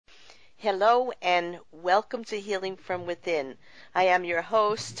Hello and welcome to Healing from Within. I am your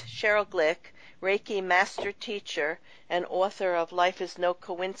host, Cheryl Glick, Reiki Master Teacher and author of Life is No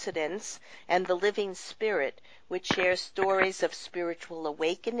Coincidence and The Living Spirit, which shares stories of spiritual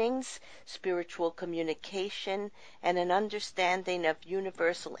awakenings, spiritual communication, and an understanding of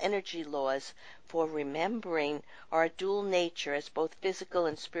universal energy laws for remembering our dual nature as both physical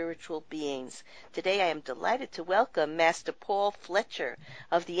and spiritual beings. Today I am delighted to welcome Master Paul Fletcher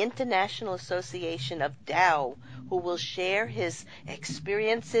of the International Association of Tao, who will share his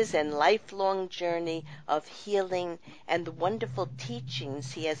experiences and lifelong journey of healing and the wonderful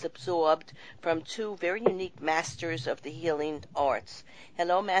teachings he has absorbed from two very unique masters of the healing arts.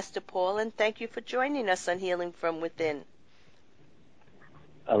 Hello, Master Paul, and thank you for joining us on Healing from Within.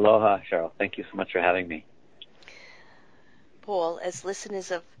 Aloha, Cheryl. Thank you so much for having me. Paul, as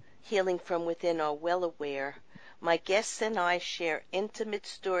listeners of Healing from Within are well aware, my guests and I share intimate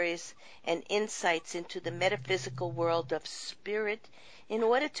stories and insights into the metaphysical world of spirit in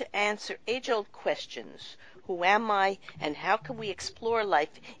order to answer age-old questions. Who am I, and how can we explore life,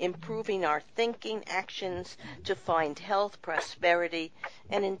 improving our thinking, actions to find health, prosperity,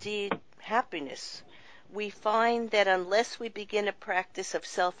 and indeed happiness? We find that unless we begin a practice of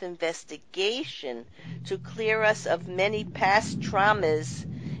self-investigation to clear us of many past traumas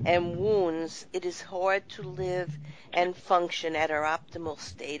and wounds, it is hard to live and function at our optimal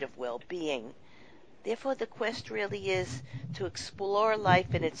state of well-being. Therefore, the quest really is to explore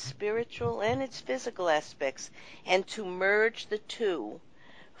life in its spiritual and its physical aspects and to merge the two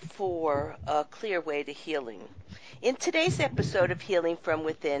for a clear way to healing. In today's episode of Healing from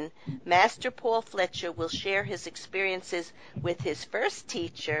Within, Master Paul Fletcher will share his experiences with his first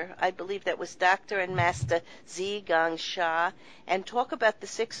teacher, I believe that was Dr. and Master Zhi Gang Sha, and talk about the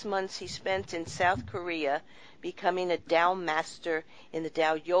 6 months he spent in South Korea becoming a Tao master in the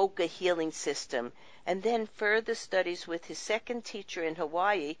Tao Yoga healing system, and then further studies with his second teacher in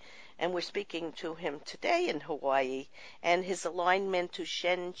Hawaii, and we're speaking to him today in Hawaii, and his alignment to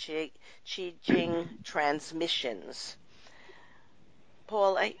Shen Qi Jing transmissions.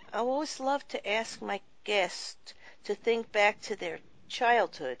 Paul, I always love to ask my guests to think back to their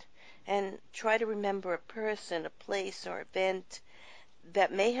childhood and try to remember a person, a place, or event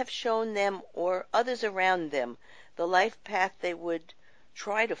that may have shown them or others around them the life path they would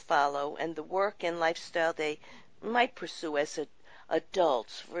try to follow and the work and lifestyle they might pursue as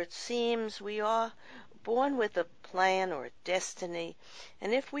adults. For it seems we are born with a plan or a destiny,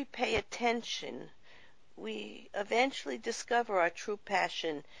 and if we pay attention, we eventually discover our true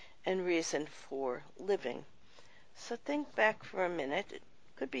passion and reason for living. So think back for a minute. It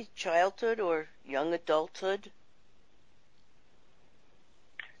could be childhood or young adulthood.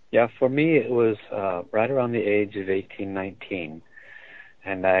 Yeah, for me it was right around the age of 18, 19,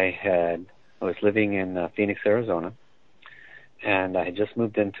 and I was living in Phoenix, Arizona, and I had just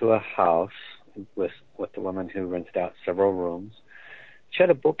moved into a house with the woman who rented out several rooms. She had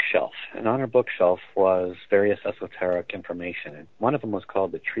a bookshelf, and on her bookshelf was various esoteric information, and one of them was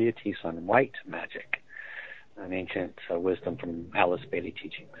called the Treatise on White Magic, an ancient wisdom from Alice Bailey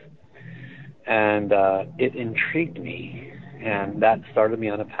teachings. And it intrigued me, and that started me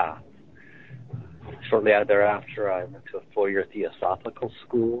on a path. Shortly thereafter, I went to a 4-year Theosophical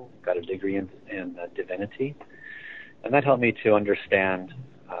school, got a degree in divinity, and that helped me to understand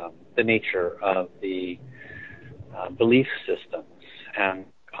the nature of the belief systems and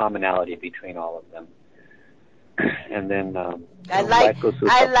commonality between all of them. And then I like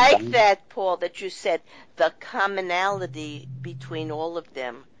that, Paul, that you said the commonality between all of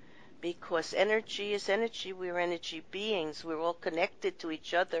them. Because energy is energy, we're energy beings, we're all connected to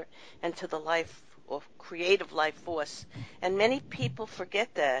each other and to the life or creative life force. And many people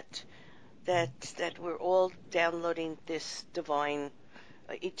forget that we're all downloading this divine,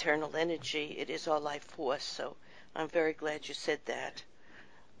 eternal energy. It is our life force, so I'm very glad you said that.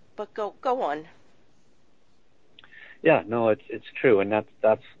 But go on. Yeah, no, it's true, and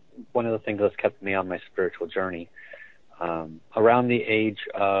that's one of the things that's kept me on my spiritual journey. Around the age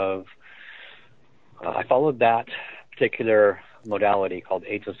of, I followed that particular modality called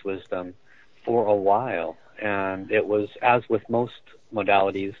Ageless Wisdom for a while, and it was, as with most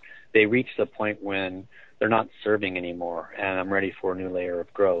modalities, they reached a point when they're not serving anymore, and I'm ready for a new layer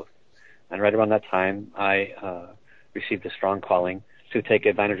of growth. And right around that time, I received a strong calling to take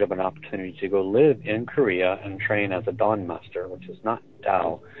advantage of an opportunity to go live in Korea and train as a Dawn Master, which is not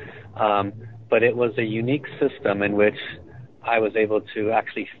Tao. But it was a unique system in which I was able to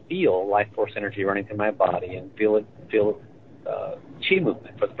actually feel life force energy running through my body and feel chi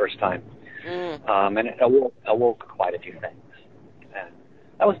movement for the first time. And it awoke quite a few things. And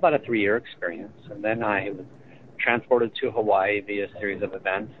that was about a 3-year experience. And then I was transported to Hawaii via a series of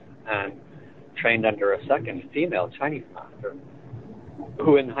events and trained under a second female Chinese master,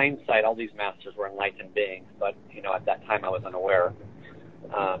 who in hindsight, all these masters were enlightened beings, but, at that time I was unaware.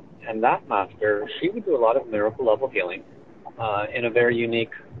 And that master, she would do a lot of miracle level healing in a very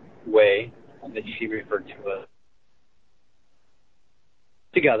unique way that she referred to us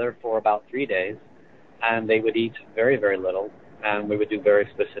together for about 3 days, and they would eat very, very little, and we would do very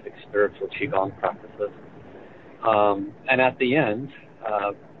specific spiritual Qigong practices. And at the end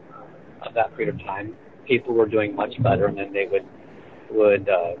of that period of time, people were doing much better, and then they would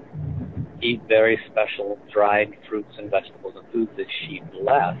eat very special dried fruits and vegetables and foods that she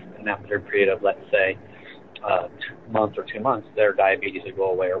blessed, and after a period of, let's say, a month or 2 months, their diabetes would go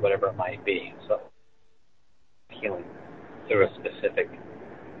away or whatever it might be. So healing through a specific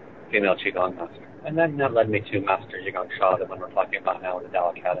female Qigong master. And then that led me to Master Zhi Gang Sha, the one we're talking about now in the Tao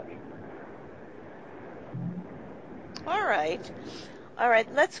Academy. All right,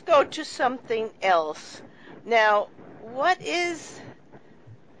 let's go to something else. Now, what is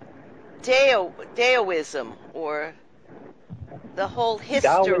Taoism, or the whole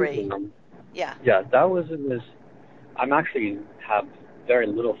history? Taoism, Yeah, Taoism is, I'm actually have very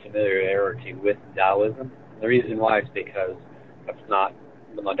little familiarity with Taoism. The reason why is because that's not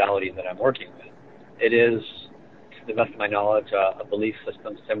the modality that I'm working with. It is, to the best of my knowledge, a belief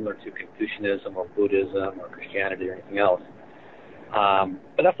system similar to Confucianism or Buddhism or Christianity or anything else.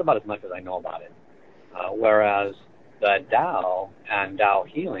 But that's about as much as I know about it. Whereas the Tao and Tao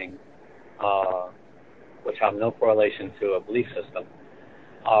healing, which have no correlation to a belief system,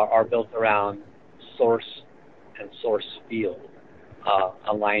 are built around source and source field,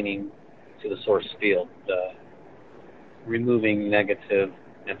 aligning to the source field, removing negative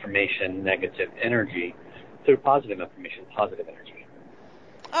information, negative energy, through positive information, positive energy.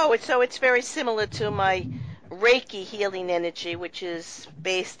 Oh, so it's very similar to my Reiki healing energy, which is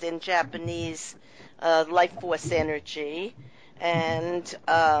based in Japanese life force energy. And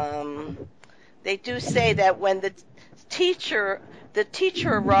they do say that when the teacher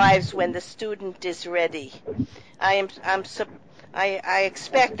arrives when the student is ready. I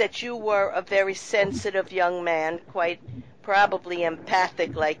expect that you were a very sensitive young man, quite probably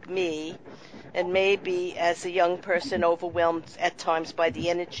empathic like me, and maybe as a young person overwhelmed at times by the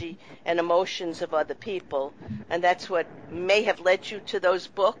energy and emotions of other people. And that's what may have led you to those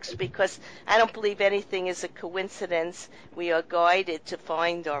books, because I don't believe anything is a coincidence. We are guided to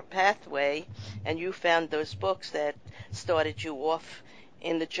find our pathway, and you found those books that started you off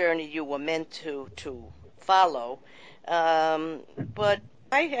in the journey you were meant to follow. But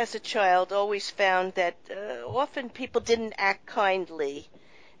I, as a child, always found that often people didn't act kindly,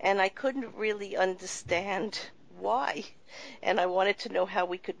 and I couldn't really understand why. And I wanted to know how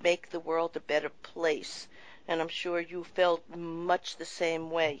we could make the world a better place. And I'm sure you felt much the same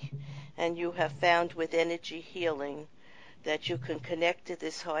way. And you have found with energy healing that you can connect to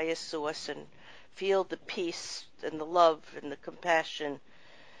this higher source and feel the peace and the love and the compassion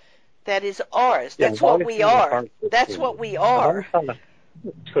that is ours. Yeah, That's what we are. That's what we are.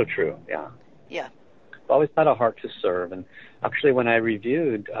 So true, yeah. Yeah. I've always had a heart to serve. And actually, when I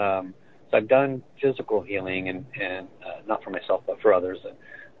reviewed, so I've done physical healing and not for myself, but for others.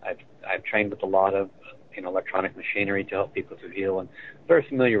 And I've trained with a lot of electronic machinery to help people to heal, and very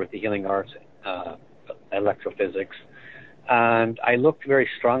familiar with the healing arts, electrophysics. And I looked very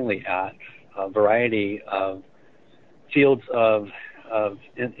strongly at a variety of fields of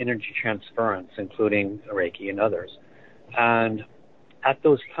energy transference, including Reiki and others. And at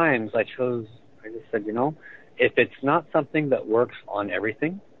those times, I just said, if it's not something that works on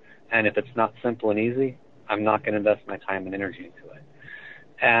everything, and if it's not simple and easy, I'm not going to invest my time and energy into it.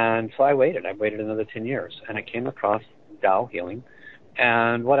 And so I waited another 10 years, and I came across Tao healing.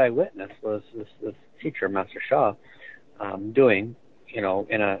 And what I witnessed was this teacher, Master Sha, doing, in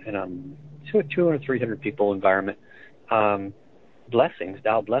a 200 or 300 people environment, blessings,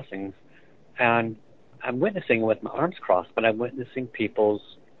 Tao blessings. And I'm witnessing with my arms crossed, but I'm witnessing people's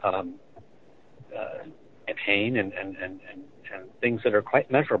pain and things that are quite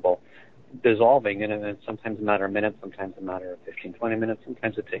measurable dissolving, and sometimes a matter of minutes, sometimes a matter of 15, 20 minutes,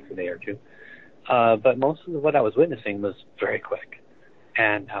 sometimes it takes a day or two. But most of what I was witnessing was very quick.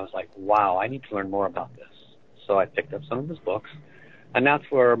 And I was like, wow, I need to learn more about this. So I picked up some of his books, and that's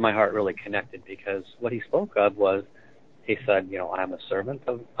where my heart really connected, because what he spoke of was, he said, I'm a servant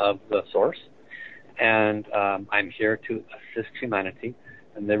of the source, and I'm here to assist humanity.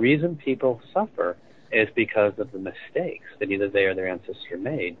 And the reason people suffer is because of the mistakes that either they or their ancestor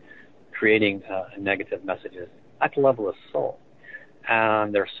made, creating negative messages at the level of soul.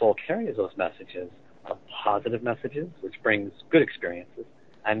 and their soul carries those messages of positive messages, which brings good experiences,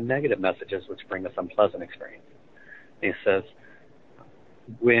 and negative messages, which bring us unpleasant experiences. He says,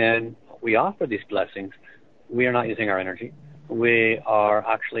 when we offer these blessings, we are not using our energy. We are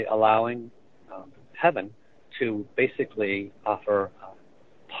actually allowing heaven to basically offer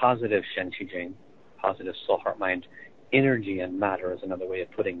positive Shen Qi Jing, positive soul, heart, mind, energy and matter is another way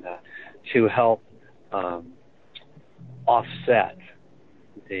of putting that, to help offset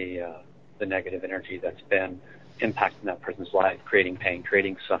the negative energy that's been impacting that person's life, creating pain,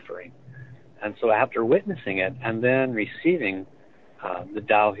 creating suffering. And so after witnessing it and then receiving the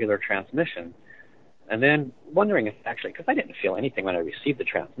Tao Healer transmission, and then wondering if actually, because I didn't feel anything when I received the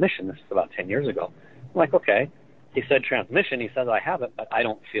transmission, this is about 10 years ago. I'm like, okay, he said transmission, he says I have it, but I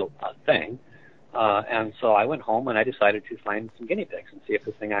don't feel a thing. And so I went home and I decided to find some guinea pigs and see if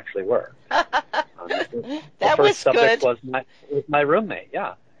this thing actually worked. The first subject was my roommate,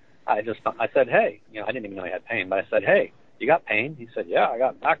 yeah. I said, hey, I didn't even know he had pain, but I said, hey, you got pain? He said, yeah, I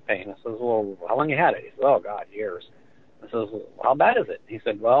got back pain. I said, well, how long you had it? He said, oh, God, years. I said, well, how bad is it? He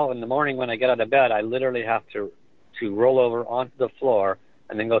said, well, in the morning when I get out of bed, I literally have to roll over onto the floor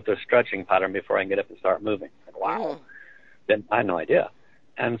and then go through a stretching pattern before I can get up and start moving. Like, wow. Then I had no idea.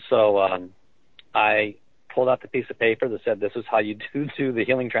 And so I pulled out the piece of paper that said, this is how you do the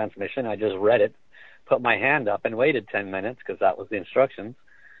healing transmission. I just read it, put my hand up, and waited 10 minutes because that was the instructions,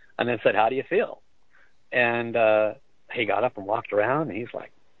 and then said, how do you feel? And he got up and walked around, and he's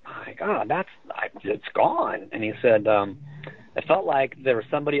like, my God, it's gone. And he said, it felt like there was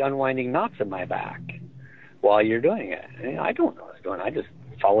somebody unwinding knots in my back while you're doing it. And I don't know what I was doing. I just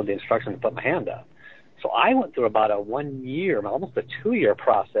followed the instructions and put my hand up. So I went through about a 1 year, almost a 2 year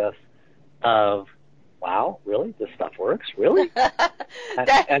process of, wow, really? This stuff works? Really?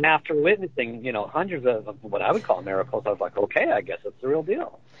 and after witnessing, hundreds of what I would call miracles, I was like, okay, I guess it's the real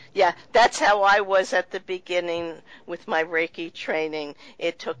deal. Yeah, that's how I was at the beginning with my Reiki training.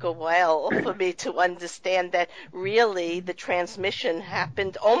 It took a while for me to understand that really the transmission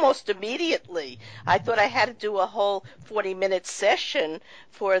happened almost immediately. I thought I had to do a whole 40-minute session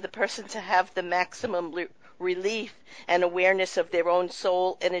for the person to have the maximum relief and awareness of their own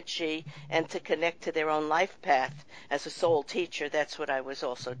soul energy and to connect to their own life path. As a soul teacher, that's what I was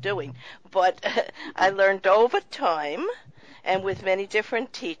also doing. But I learned over time and with many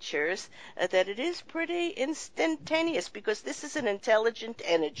different teachers that it is pretty instantaneous because this is an intelligent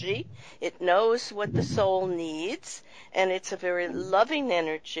energy. It knows what the soul needs, and it's a very loving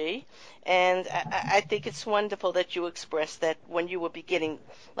energy. And I think it's wonderful that you expressed that when you were beginning,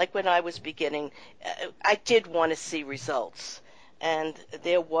 like when I was beginning, I did want to see results, and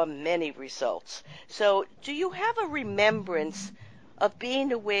there were many results. So do you have a remembrance of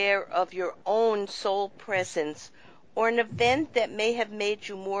being aware of your own soul presence or an event that may have made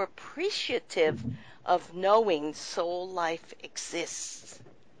you more appreciative of knowing soul life exists?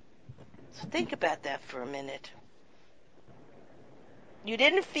 So think about that for a minute. You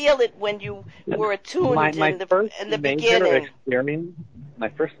didn't feel it when you were attuned in the beginning. My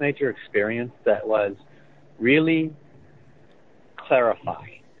first major experience that was really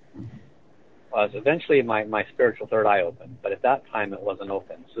clarifying was eventually my spiritual third eye opened, but at that time it wasn't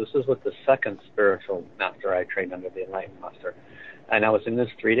open. So this is with the second spiritual master I trained under, the Enlightened Master. And I was in this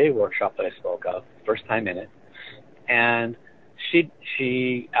 3-day workshop that I spoke of, first time in it, and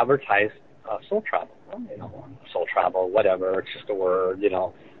she advertised soul travel. Soul travel, whatever, it's just a word,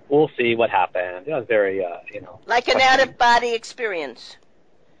 we'll see what happens. It was very, like an out-of-body experience.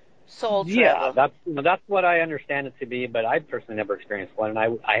 Soul travel. Yeah, that's what I understand it to be, but I personally never experienced one, and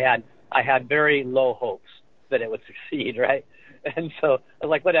I had very low hopes that it would succeed, right? And so I was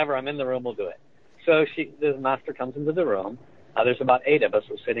like, whatever, I'm in the room, we'll do it. So the master comes into the room. There's about 8 of us.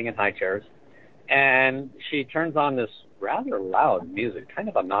 We're sitting in high chairs, and she turns on this rather loud music, kind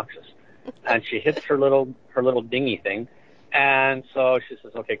of obnoxious. And she hits her little dingy thing, and so she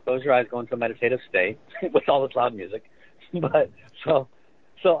says, "Okay, close your eyes, go into a meditative state," with all this loud music. But so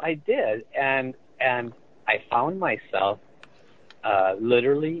I did, and I found myself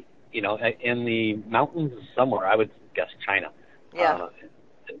literally, in the mountains somewhere. I would guess China. Yeah.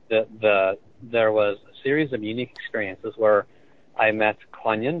 There was a series of unique experiences where I met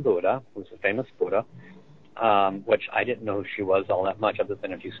Kuan Yin Buddha, who's a famous Buddha. Which I didn't know who she was all that much, other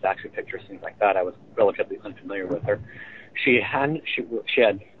than a few statue pictures, things like that. I was relatively unfamiliar with her. She had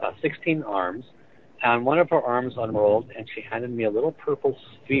 16 arms, and one of her arms unrolled, and she handed me a little purple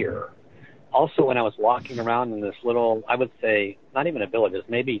sphere. Also, when I was walking around in this little, I would say, not even a village, it was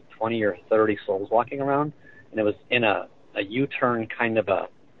maybe 20 or 30 souls walking around, and it was in a U-turn kind of a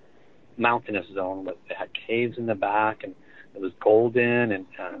mountainous zone. It had caves in the back, and It was golden, and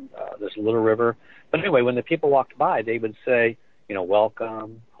there's a little river. But anyway, when the people walked by, they would say,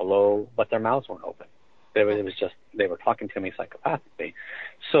 welcome, hello, but their mouths weren't open. It was just, they were talking to me psychopathically.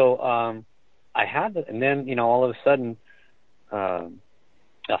 So I had, and then, all of a sudden, so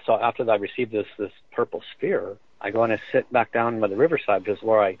after I received this purple sphere, I go and I sit back down by the riverside, because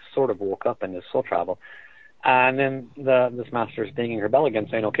where I sort of woke up in this soul travel. And then this master is dinging her bell again,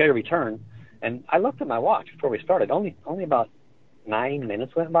 saying, okay, to return. And I looked at my watch before we started. Only about 9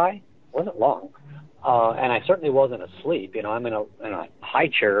 minutes went by. It wasn't long. And I certainly wasn't asleep. I'm in a high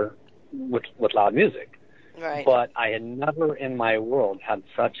chair with loud music. Right. But I had never in my world had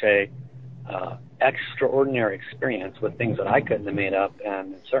such a extraordinary experience with things that I couldn't have made up,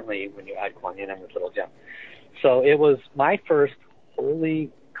 and certainly when you add Kuan Yin and this little gem. So it was my first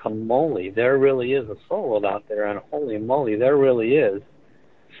holy moly, there really is a soul world out there, and holy moly, there really is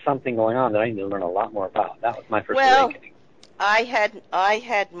something going on that I need to learn a lot more about. That was my first awakening. I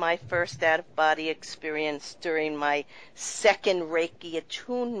had my first out-of-body experience during my second Reiki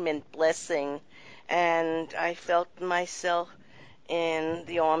attunement blessing, and I felt myself in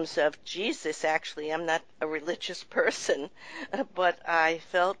the arms of Jesus. Actually, I'm not a religious person, but I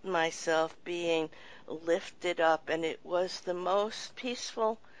felt myself being lifted up, and it was the most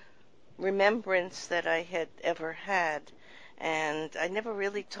peaceful remembrance that I had ever had. And I never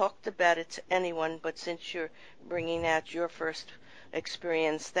really talked about it to anyone, but since you're bringing out your first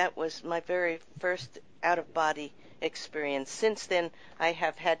experience, that was my very first out-of-body experience. Since then, I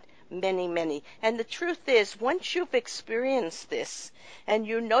have had many. And the truth is, once you've experienced this, and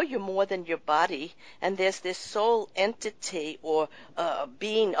you're more than your body, and there's this soul entity or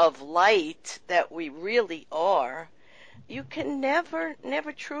being of light that we really are, you can never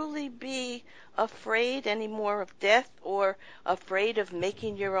truly be afraid anymore of death or afraid of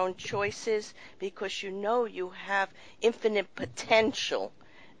making your own choices, because you have infinite potential,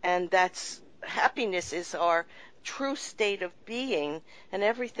 and happiness is our true state of being, and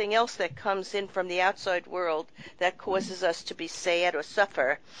everything else that comes in from the outside world that causes us to be sad or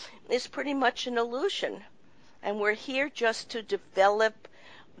suffer is pretty much an illusion. And we're here just to develop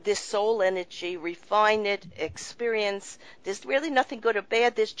this soul energy, refine it, experience. There's really nothing good or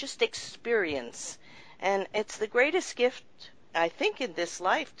bad, there's just experience. And it's the greatest gift, I think, in this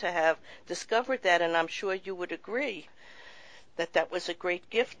life to have discovered that, and I'm sure you would agree that was a great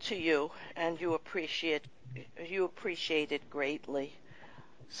gift to you, and you appreciate it greatly.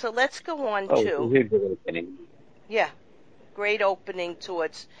 So let's go on to great opening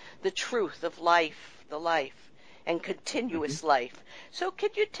towards the truth of life, the life, and continuous life. So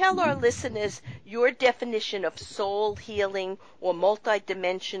could you tell our listeners your definition of soul healing or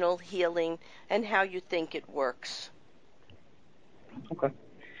multidimensional healing and how you think it works? Okay.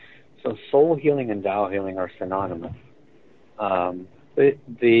 So soul healing and Tao healing are synonymous.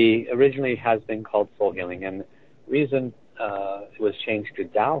 The originally has been called soul healing, and the reason it was changed to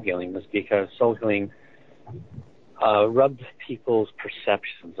Tao healing was because soul healing rubbed people's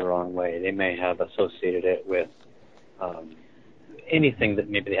perceptions the wrong way. They may have associated it with anything that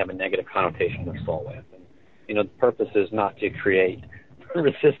maybe they have a negative connotation of soul with. And, the purpose is not to create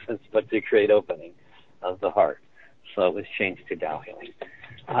resistance, but to create opening of the heart. So it was changed to Tao healing.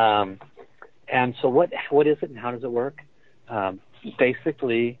 And so what is it and how does it work?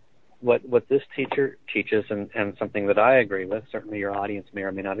 Basically, what this teacher teaches, and something that I agree with, certainly your audience may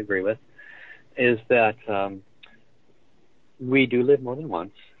or may not agree with, is that we do live more than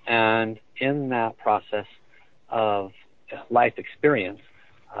once, and in that process of life experience,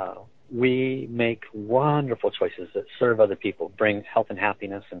 we make wonderful choices that serve other people, bring health and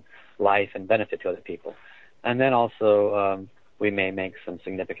happiness and life and benefit to other people. And then also we may make some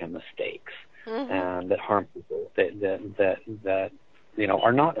significant mistakes and that harm people, that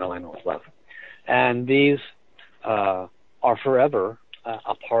are not in alignment with love. And these are forever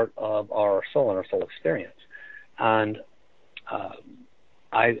a part of our soul and our soul experience. And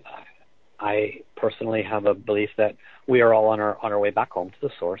I personally have a belief that we are all on our way back home to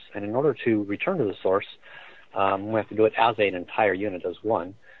the source, and in order to return to the source, we have to do it as an entire unit, as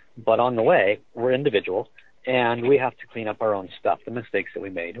one. But on the way, we're individual, and we have to clean up our own stuff, the mistakes that we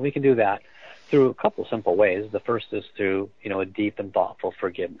made. And we can do that through a couple simple ways. The first is through, a deep and thoughtful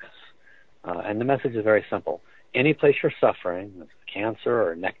forgiveness. And the message is very simple. Any place you're suffering, cancer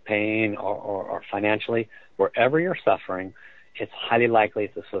or neck pain or financially, wherever you're suffering, it's highly likely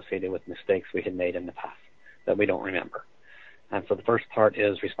it's associated with mistakes we had made in the past that we don't remember. And so the first part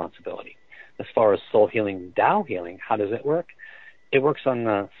is responsibility. As far as soul healing, Tao healing, how does it work? It works on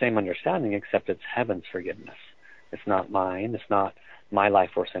the same understanding, except it's heaven's forgiveness. It's not mine. It's not my life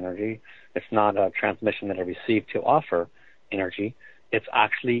force energy. It's not a transmission that I received to offer. energy. It's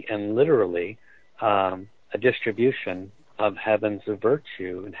actually and literally a distribution of heaven's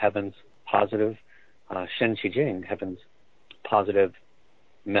virtue and heaven's positive Shen Qi Jing, heaven's positive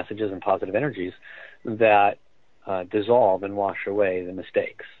messages and positive energies that dissolve and wash away the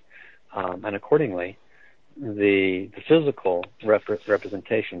mistakes. And accordingly, the physical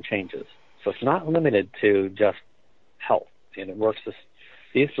representation changes. So it's not limited to just health. And it works.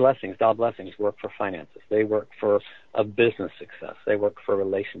 These blessings, Tao blessings, work for finances. They work for a business success. They work for a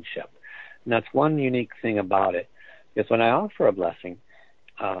relationship. And that's one unique thing about it, is when I offer a blessing,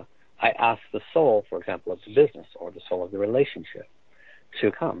 I ask the soul, for example, of the business or the soul of the relationship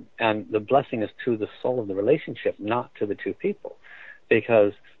to come. And the blessing is to the soul of the relationship, not to the two people,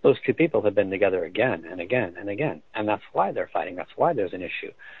 because those two people have been together again and again and again. And that's why they're fighting. That's why there's an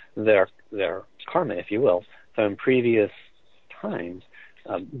issue. Their karma, if you will, from previous times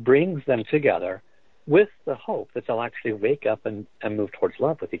brings them together with the hope that they'll actually wake up and move towards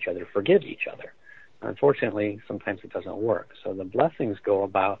love with each other, forgive each other. Unfortunately, sometimes it doesn't work. So the blessings go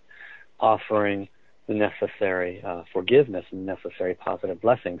about offering the necessary forgiveness and necessary positive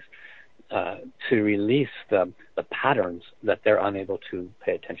blessings to release the patterns that they're unable to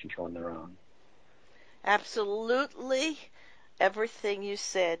pay attention to on their own. Absolutely. Everything you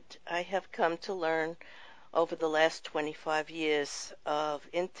said, I have come to learn over the last 25 years of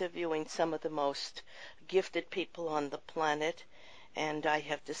interviewing some of the most gifted people on the planet, and I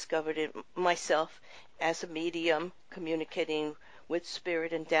have discovered it myself as a medium, communicating with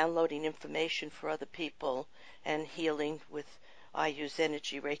spirit and downloading information for other people and healing with, I use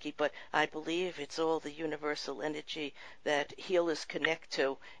energy Reiki, but I believe it's all the universal energy that healers connect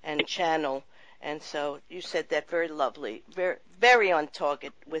to and channel. And so you said that very lovely, very, very on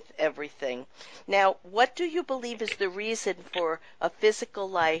target with everything. Now, what do you believe is the reason for a physical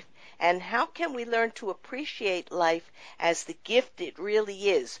life, and how can we learn to appreciate life as the gift it really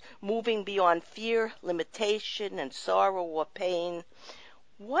is, moving beyond fear, limitation, and sorrow or pain?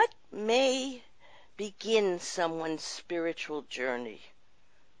 What may begin someone's spiritual journey?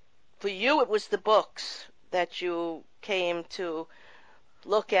 For you, it was the books that you came to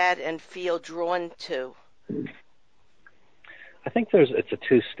look at and feel drawn to. I think it's a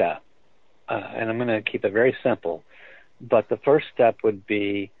two-step, and I'm going to keep it very simple. But the first step would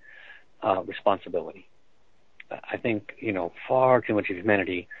be responsibility. I think, far too much of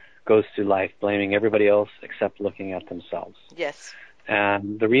humanity goes through life blaming everybody else except looking at themselves. Yes.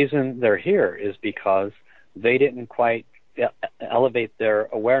 And the reason they're here is because they didn't quite elevate their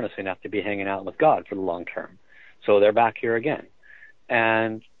awareness enough to be hanging out with God for the long term. So they're back here again.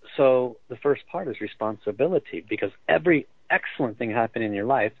 And so the first part is responsibility, because every excellent thing happened in your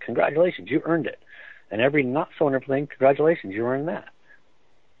life, congratulations, you earned it. And every not so wonderful thing, congratulations, you earned that.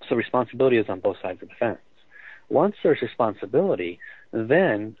 So responsibility is on both sides of the fence. Once there's responsibility,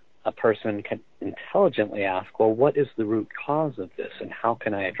 then a person can intelligently ask, well, what is the root cause of this, and how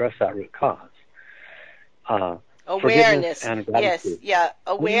can I address that root cause? Awareness. And yes, yeah,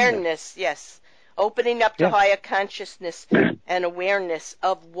 awareness, yes. Opening up to higher consciousness and awareness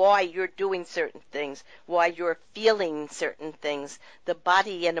of why you're doing certain things, why you're feeling certain things. The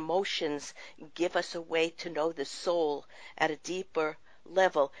body and emotions give us a way to know the soul at a deeper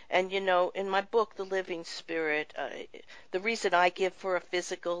level. And in my book, The Living Spirit, the reason I give for a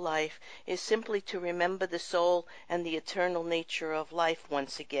physical life is simply to remember the soul and the eternal nature of life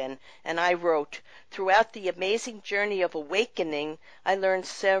once again. And I wrote, throughout the amazing journey of awakening, I learned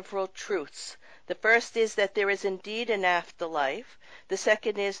several truths. The first is that there is indeed an afterlife. The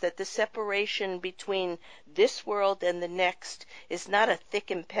second is that the separation between this world and the next is not a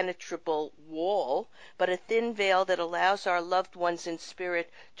thick impenetrable wall, but a thin veil that allows our loved ones in spirit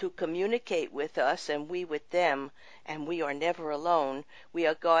to communicate with us and we with them, and we are never alone. We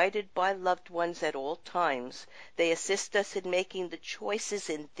are guided by loved ones at all times. They assist us in making the choices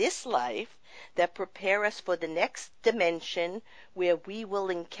in this life that prepare us for the next dimension, where we will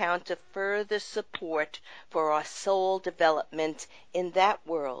encounter further support for our soul development in that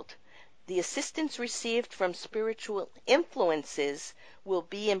world. The assistance received from spiritual influences will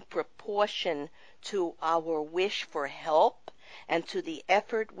be in proportion to our wish for help and to the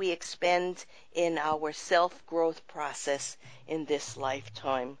effort we expend in our self-growth process in this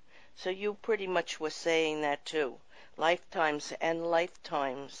lifetime. So you pretty much were saying that too. Lifetimes and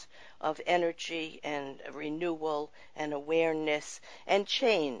lifetimes of energy and renewal and awareness and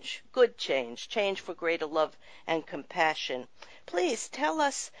change, good change for greater love and compassion. Please tell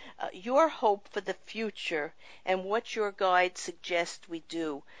us your hope for the future and what your guides suggest we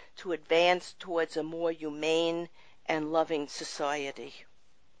do to advance towards a more humane and loving society.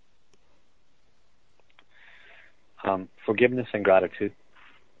 forgiveness and gratitude.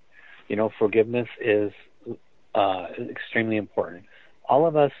 Forgiveness is extremely important. All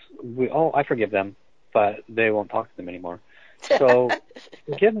of us, I forgive them, but they won't talk to them anymore. So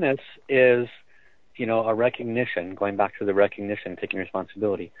forgiveness is, a recognition, going back to the recognition, taking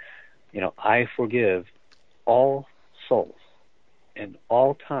responsibility. I forgive all souls in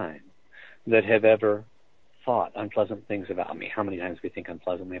all time that have ever thought unpleasant things about me. How many times we think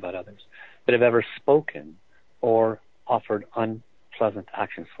unpleasantly about others? That have ever spoken or offered unpleasant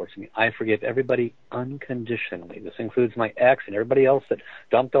actions towards me. I forgive everybody unconditionally. This includes my ex and everybody else that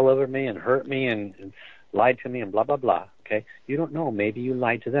dumped all over me and hurt me and lied to me and blah, blah, blah. Okay? You don't know. Maybe you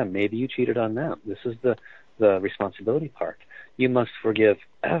lied to them. Maybe you cheated on them. This is the responsibility part. You must forgive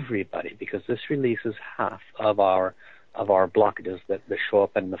everybody, because this releases half of our blockages that show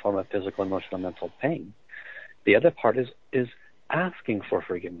up in the form of physical, emotional, mental pain. The other part is asking for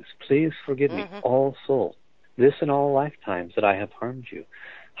forgiveness. Please forgive me, all souls, this and all lifetimes that I have harmed you.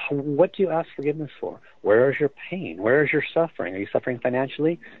 What do you ask forgiveness for? Where is your pain? Where is your suffering? Are you suffering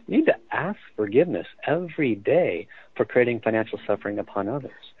financially? You need to ask forgiveness every day for creating financial suffering upon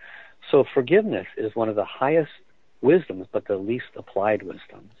others. So forgiveness is one of the highest wisdoms, but the least applied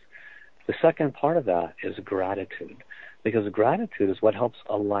wisdoms. The second part of that is gratitude, because gratitude is what helps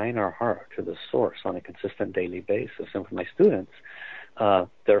align our heart to the source on a consistent daily basis. And for my students,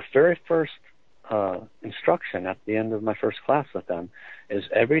 their very first instruction at the end of my first class with them is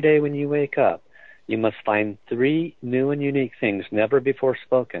every day when you wake up, you must find 3 new and unique things never before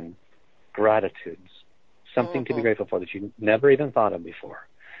spoken, gratitudes, something to be grateful for that you never even thought of before.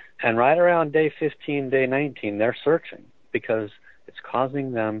 And right around day 15, day 19, they're searching, because it's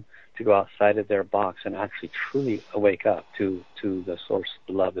causing them to go outside of their box and actually truly wake up to the source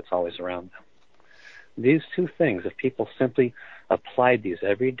of love that's always around them. These 2 things, if people simply applied these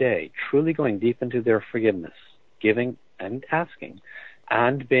every day, truly going deep into their forgiveness, giving and asking,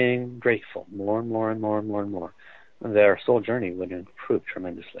 and being grateful more and more and more and more and more, their soul journey would improve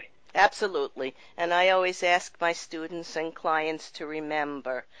tremendously. Absolutely. And I always ask my students and clients to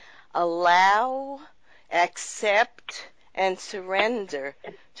remember, allow, accept, and surrender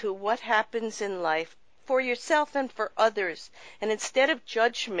to what happens in life for yourself and for others. And instead of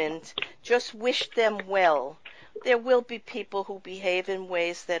judgment, just wish them well. There will be people who behave in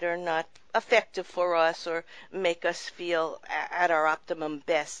ways that are not effective for us or make us feel at our optimum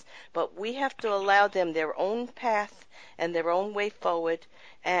best. But we have to allow them their own path and their own way forward,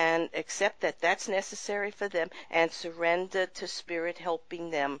 and accept that that's necessary for them, and surrender to Spirit helping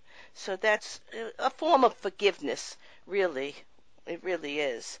them. So that's a form of forgiveness, really. It really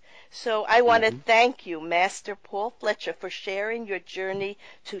is. So I want to thank you, Master Paul Fletcher, for sharing your journey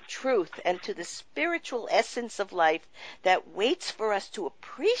to truth and to the spiritual essence of life that waits for us to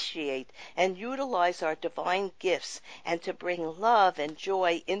appreciate and utilize our divine gifts, and to bring love and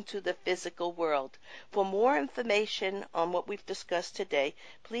joy into the physical world. For more information on what we've discussed today,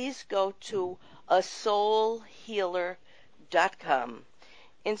 please go to asoulhealer.com.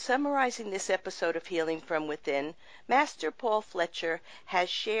 In summarizing this episode of Healing from Within, Master Paul Fletcher has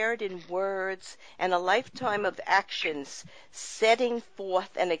shared in words and a lifetime of actions, setting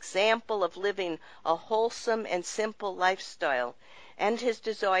forth an example of living a wholesome and simple lifestyle, and his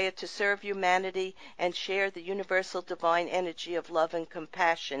desire to serve humanity and share the universal divine energy of love and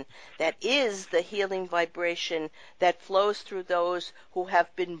compassion that is the healing vibration that flows through those who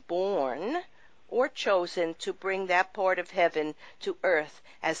have been born or chosen to bring that part of heaven to earth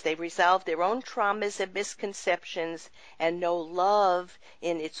as they resolve their own traumas and misconceptions and know love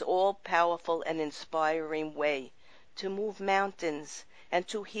in its all-powerful and inspiring way, to move mountains and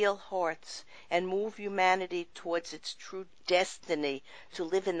to heal hearts and move humanity towards its true destiny to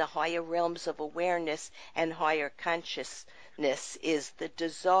live in the higher realms of awareness and higher consciousness is the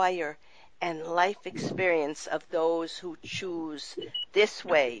desire and life experience of those who choose this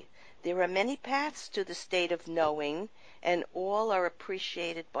way. There are many paths to the state of knowing, and all are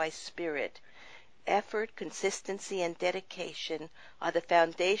appreciated by Spirit. Effort, consistency, and dedication are the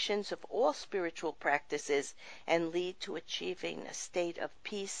foundations of all spiritual practices and lead to achieving a state of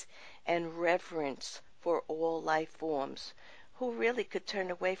peace and reverence for all life forms. Who really could turn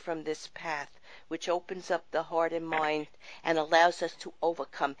away from this path, which opens up the heart and mind and allows us to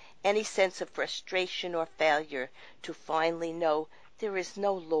overcome any sense of frustration or failure, to finally know there is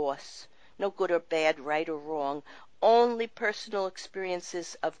no loss, no good or bad, right or wrong, only personal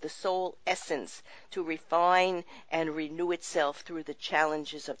experiences of the soul essence to refine and renew itself through the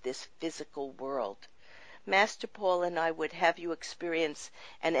challenges of this physical world. Master Paul and I would have you experience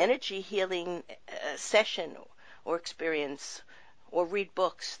an energy healing session or experience or read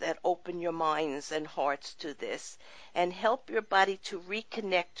books that open your minds and hearts to this and help your body to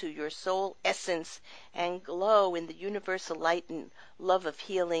reconnect to your soul essence and glow in the universal light and love of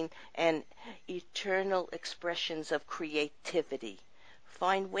healing and eternal expressions of creativity.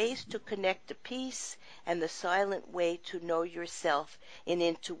 Find ways to connect to peace and the silent way to know yourself in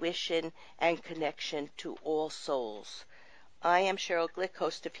intuition and connection to all souls. I am Cheryl Glick,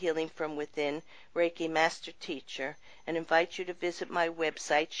 host of Healing from Within, Reiki Master Teacher, and invite you to visit my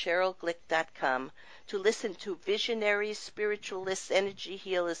website, CherylGlick.com, to listen to visionaries, spiritualists, energy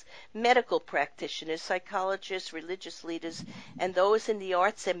healers, medical practitioners, psychologists, religious leaders, and those in the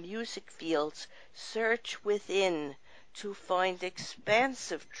arts and music fields search within to find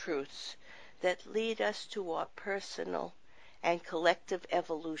expansive truths that lead us to our personal and collective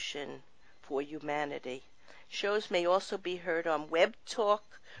evolution for humanity. Shows may also be heard on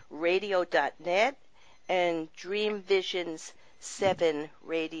webtalkradio.net and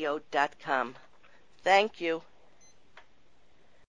dreamvisions7radio.com. Thank you.